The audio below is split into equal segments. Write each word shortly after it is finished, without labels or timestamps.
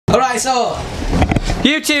so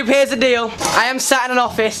YouTube, here's the deal. I am sat in an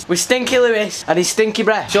office with Stinky Lewis and his stinky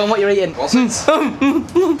breath. Show him what you're eating. What's it?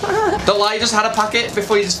 Don't lie, you just had a packet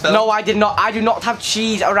before you just filmed. No, I did not. I do not have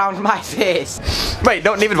cheese around my face. Wait,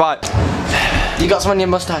 don't even bite. You got some on your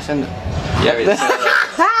moustache and... Yeah, it is.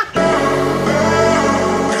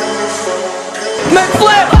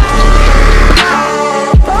 McFlip!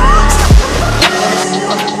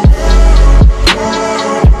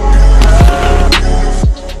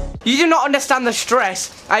 You do not understand the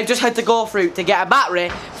stress I just had to go through to get a battery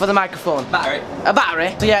for the microphone. Battery? A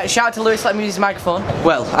battery. So yeah, shout out to Lewis, let me use his microphone.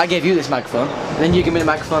 Well, I gave you this microphone, and then you give me the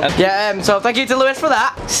microphone. Yeah, so thank you to Lewis for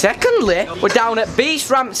that. Secondly, we're down at Beach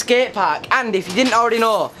Ramp Skate Park, and if you didn't already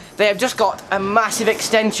know, they have just got a massive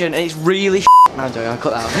extension, and it's really No, I'm joking, I'll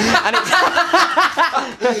cut that out. And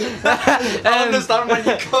I understand when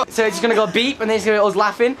you cut. So it's just gonna go beep, and then it's gonna be us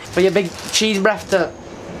laughing for your big cheese breath to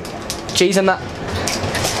cheese and that.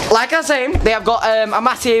 Like I was saying, they have got a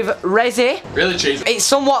massive resi. Really cheesy. It's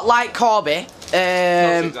somewhat like Corby,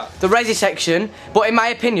 the resi section, but in my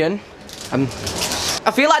opinion,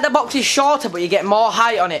 I feel like the box is shorter, but you get more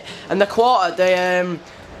height on it, and the quarter, the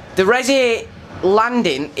resi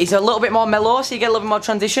landing is a little bit more mellow, so you get a little bit more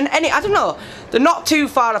transition. I don't know, they're not too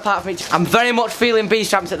far apart from each other. I'm very much feeling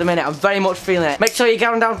beach ramps at the minute. I'm very much feeling it. Make sure you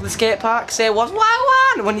get down to the skate park, say what's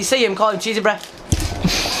wow. When you see him, call him cheesy breath.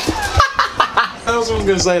 I was going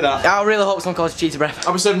to say that. I really hope someone calls cheesy breath.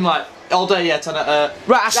 I was saying like all day, yeah,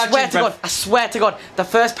 right, I swear to God, the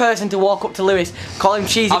first person to walk up to Lewis, call him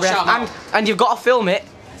cheesy breath, and you've got to film it.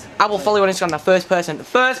 I will follow you on Instagram. The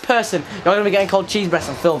first person, you're going to be getting called cheese breath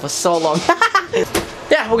on film for so long.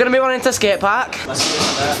 Yeah, we're going to move on into the skate park.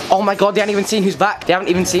 Oh my God, they haven't even seen who's back. They haven't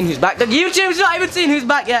even seen who's back. The YouTube's not even seen who's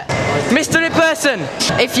back yet. Mystery person,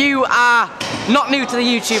 if you are not new to the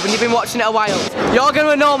YouTube and you've been watching it a while, you're going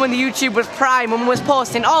to know when the YouTube was prime and was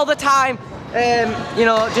posting all the time, you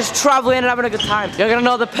know, just traveling and having a good time. You're going to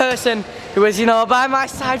know the person who was, you know, by my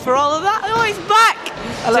side for all of that. Oh, he's back.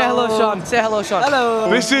 Hello. Say hello, Sean. Say hello, Sean. Hello.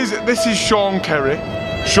 This is Sean Kerry.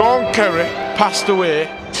 Sean Kerry passed away,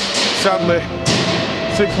 sadly,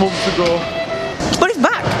 6 months ago. But he's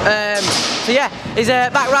back. So yeah, he's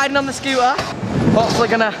back riding on the scooter. Hopefully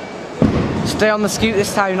gonna stay on the scoot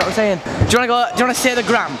this time. You know what I'm saying? Do you wanna say the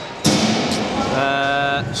gram?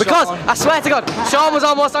 Because Sean, I swear to God, Sean was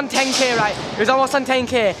almost on 10k, right? He was almost on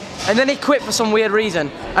 10k, and then he quit for some weird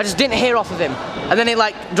reason. I just didn't hear off of him, and then it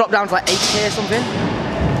like dropped down to like 8k or something.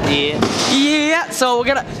 Yeah, so we're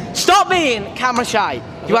gonna stop being camera shy.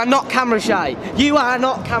 You are not camera shy. You are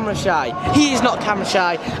not camera shy. He is not camera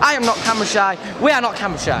shy. I am not camera shy. We are not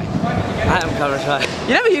camera shy. I am camera shy.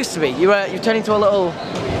 You never used to be. You turned into a little.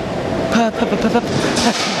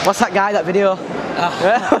 What's that guy? That video?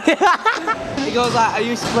 He goes like, I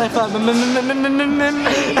used to play for.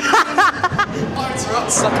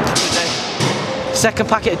 Second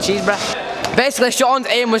packet of cheese breath. Basically, Sean's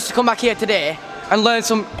aim was to come back here today and learn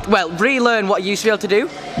some, well, relearn what he used to be able to do.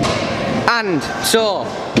 And so,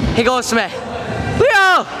 he goes to me,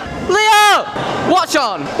 Leo! Watch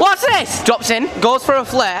on, what's this? Drops in, goes for a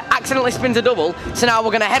flare, accidentally spins a double, so now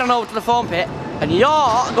we're gonna head on over to the foam pit, and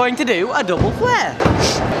you're going to do a double flare.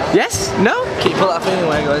 Yes? No? Keep put that feeling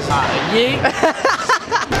away, guys.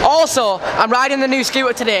 Also, I'm riding the new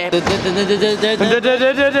scooter today.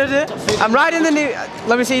 I'm riding the new,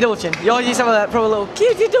 let me see your double chin. You used to have a probably little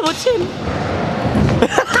cutie double chin.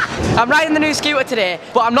 I'm riding the new scooter today,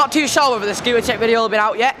 but I'm not too sure whether the scooter check video will be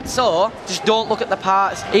out yet, so just don't look at the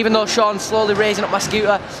parts, even though Sean's slowly raising up my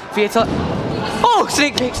scooter for you to... Oh,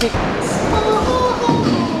 sneak peek.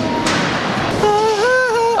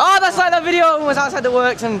 Oh, that's like that video when I was outside the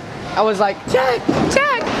works and I was like, check.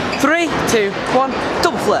 3, 2, 1,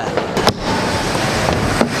 double flare.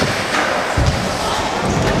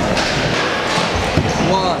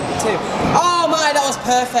 One, two. Oh my, that was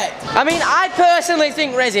perfect. I mean, I personally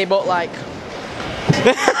think resi, but like...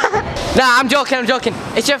 Nah, I'm joking.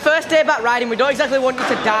 It's your first day back riding. We don't exactly want you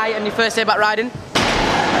to die on your first day back riding.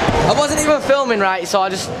 I wasn't even filming, right, so I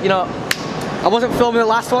just, you know, I wasn't filming the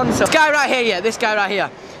last one, so... This guy right here.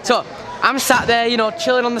 So, I'm sat there, you know,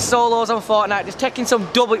 chilling on the solos on Fortnite, just taking some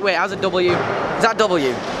W. Wait, how's a W? Is that W?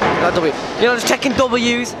 You know, just taking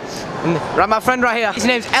W's. And right, my friend right here, his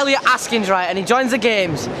name's Elliot Askins, right, and he joins the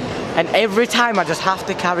games. And every time I just have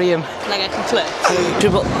to carry him. Like I can clip.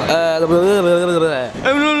 Triple.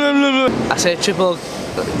 I say triple.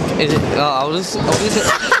 Is it? Oh, what is it?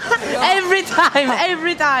 Every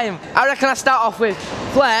time. I reckon I start off with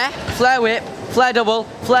flare whip, flare double,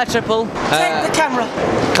 flare triple. Take the camera.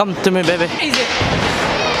 Come to me, baby. Crazy.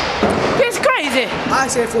 It's crazy. I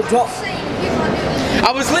say flip drop.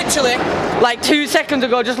 I was literally like 2 seconds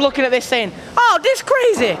ago just looking at this saying, oh, this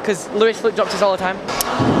crazy, because Lewis flip drops this all the time.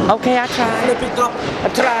 Okay, I try. I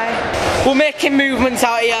try. We're making movements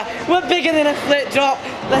out here. We're bigger than a flip drop.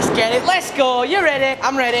 Let's get it. Let's go. You ready?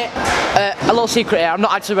 I'm ready. A little secret here. I'm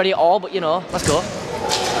not actually ready at all, but you know, let's go.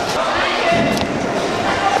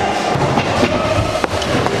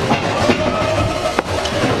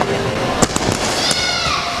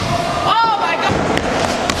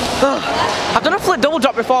 I've done a flip double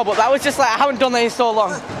drop before, but that was just like, I haven't done that in so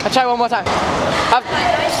long. I'll try one more time. I've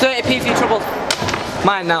 30p for your trouble.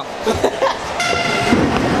 Mine now.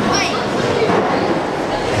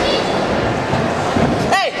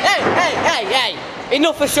 Hey!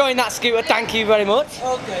 Enough of showing that scooter, thank you very much.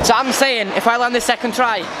 Okay. So I'm saying, if I land this second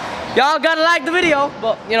try, y'all gotta like the video,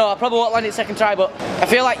 but you know, I probably won't land it second try, but I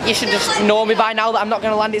feel like you should just know me by now that I'm not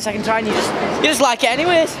gonna land it second try, and you just like it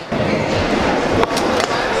anyways.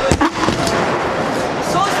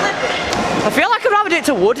 I feel like I'd rather do it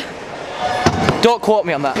to wood. Don't quote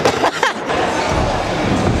me on that.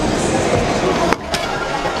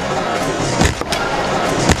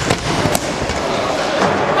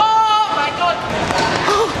 Oh my god!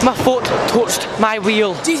 My foot touched my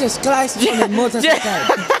wheel. Jesus Christ, on a motorcycle.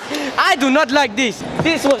 I do not like this.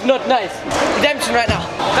 This was not nice. Redemption right now.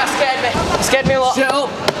 That scared me. It scared me a lot. Straight up.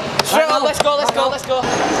 Straight up, let's go, let's go, let's go.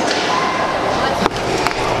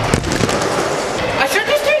 I should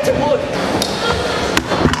just do it to wood.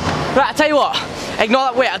 Right, I tell you what, ignore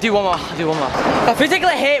that, wait, I'll do one more, I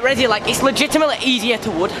physically hate Resi, like, it's legitimately easier to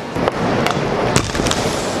wood.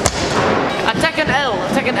 I take an L.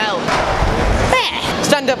 There.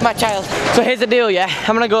 Stand up, my child. So here's the deal, yeah,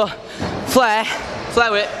 I'm gonna go flare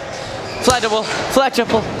whip, flare double, flare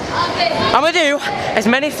triple. I'm gonna do as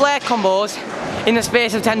many flare combos in the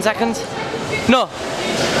space of 10 seconds. No.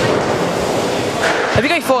 Have you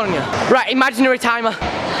got your phone on you? Right, imaginary timer.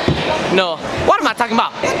 No. What am I talking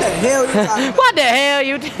about? What the hell are you talking about? What the hell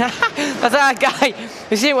you That's that guy.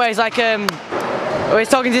 You see where he's like, where he's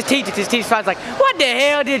talking to his teacher's like, what the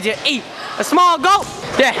hell did you eat? A small goat?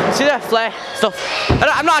 Yeah, see that flare stuff.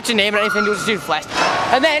 I'm not actually naming anything, we'll just do the flare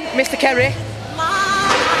stuff. And then, Mr. Kerry,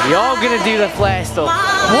 you're gonna do the flare stuff.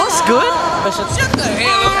 What's good? Shut the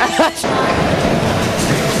hell up.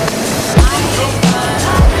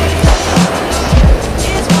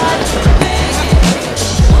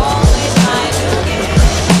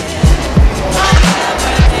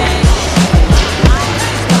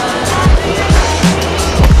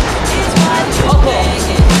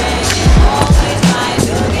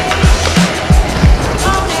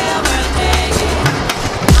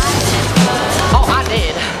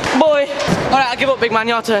 Give up, big man,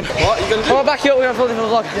 your turn. What are you gonna do? I'm gonna back you up, we're gonna film the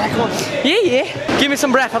vlog. Yeah, come on. Yeah. Give me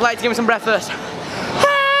some breath, I'd like to give me some breath first.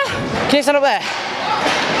 Ah. Can you stand up there?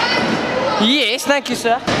 Yes, thank you,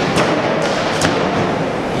 sir.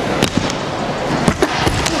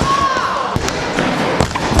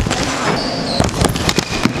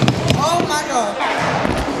 Oh my god.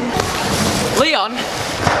 Leon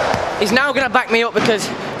is now gonna back me up because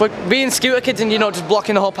we're being scooter kids and, you know, just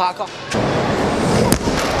blocking the whole park off.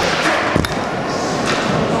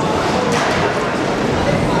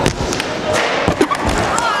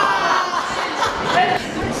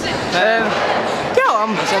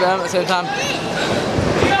 I said them at the same time.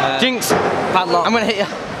 Jinx. Padlock. I'm gonna hit you.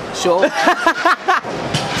 Sure.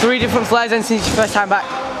 3 different flares then since your first time back.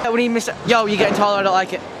 We need Mr. Yo, you're getting taller, I don't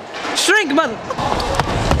like it. Shrink, man!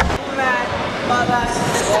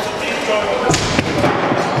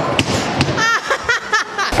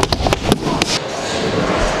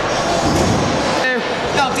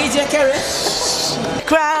 Yo, DJ Kerry. The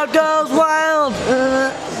crowd goes wild.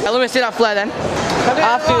 Let me see that flare then.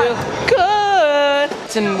 I feel good.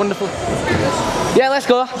 It's wonderful. Yeah, let's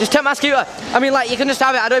go. Just take my scooter. I mean, like, you can just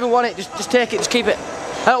have it. I don't even want it. Just take it. Just keep it.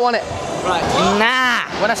 I don't want it. Right. Nah.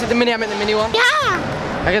 When I said the mini, I meant the mini one.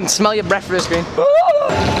 Yeah. I can smell your breath through the screen.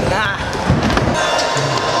 Nah.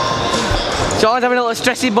 John's having a little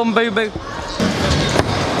stressy bum boo boo.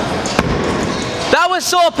 That was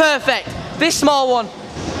so perfect. This small one.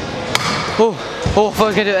 Oh, I thought I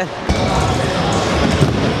was gonna do it then.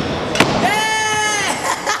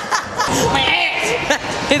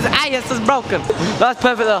 His ass is broken. That's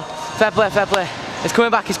perfect though. Fair play, fair play. It's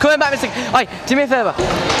coming back, Mr. Oi, do me a favour.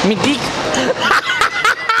 Me dick.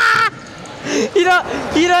 You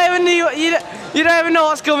don't even know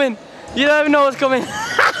what's coming. You don't even know what's coming.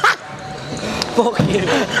 Fuck you.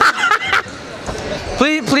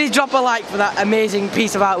 Please drop a like for that amazing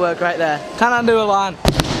piece of artwork right there. Can I do a line?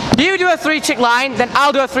 You do a 3-chick line, then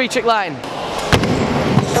I'll do a 3-chick line.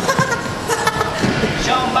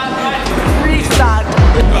 Restart.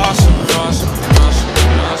 Awesome.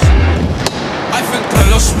 I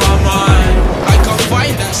lost my mind. I can't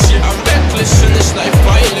find that shit. I'm reckless in this life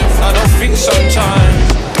I live. I don't think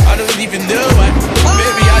sometimes. I don't even know it.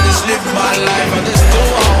 Maybe I just live my life. I just do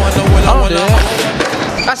what I wanna when I wanna.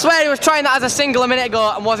 I swear he was trying that as a single a minute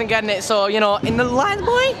ago and wasn't getting it. So you know, in the line,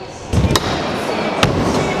 boy.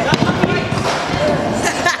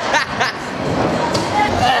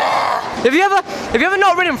 Have you ever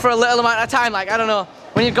not ridden for a little amount of time? Like, I don't know,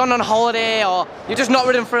 when you've gone on holiday or you've just not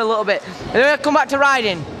ridden for a little bit. And then you come back to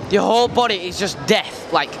riding, your whole body is just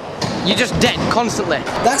death. Like, you're just dead constantly.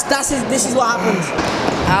 This is what happens.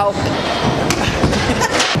 Ow.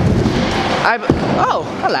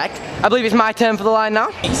 I believe it's my turn for the line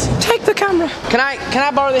now. Take the camera. Can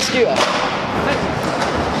I borrow this scooter?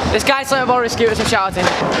 This guy's letting me borrow his scooter, so shouting.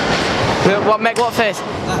 What face?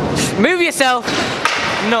 Move yourself.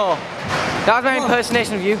 No. That was my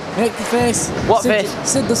impersonation of you. Make the face. What face?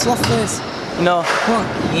 Sid the sloth face. No. Come on.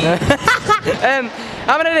 Yeah.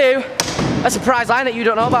 I'm gonna do a surprise line that you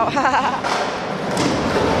don't know about.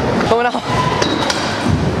 Coming out.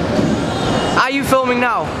 Are you filming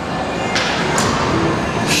now?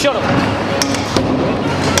 Shut up.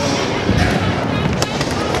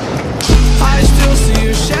 I still see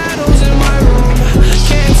your shadows in my room.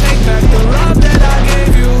 Can't take back the love that I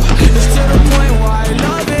gave you. It's to the point where I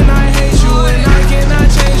love and I hate you, and I cannot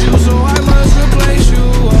change you, so I must replace you.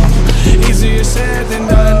 Easier said than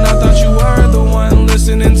done. I thought you were the one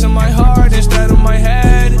listening to my heart instead of my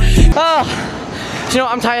head. Oh, do you know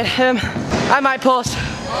what? I'm tired. I might post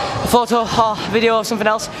a photo or video of something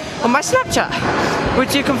else on my Snapchat,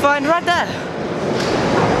 which you can find right there.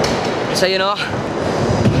 So you know.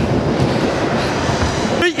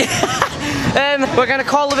 We're gonna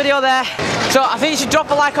call the video there. So I think you should drop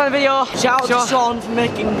a like on the video. Shout out to Sean for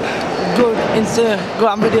making good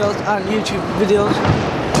Instagram videos and YouTube videos.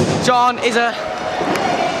 Sean is a...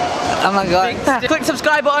 Oh my god. Click the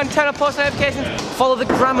subscribe button, turn on post notifications, follow the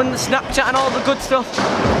gram and the Snapchat and all the good stuff.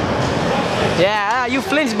 Yeah, you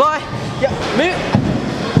flinch boy. Yeah, move.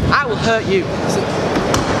 I will hurt you.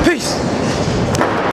 Peace.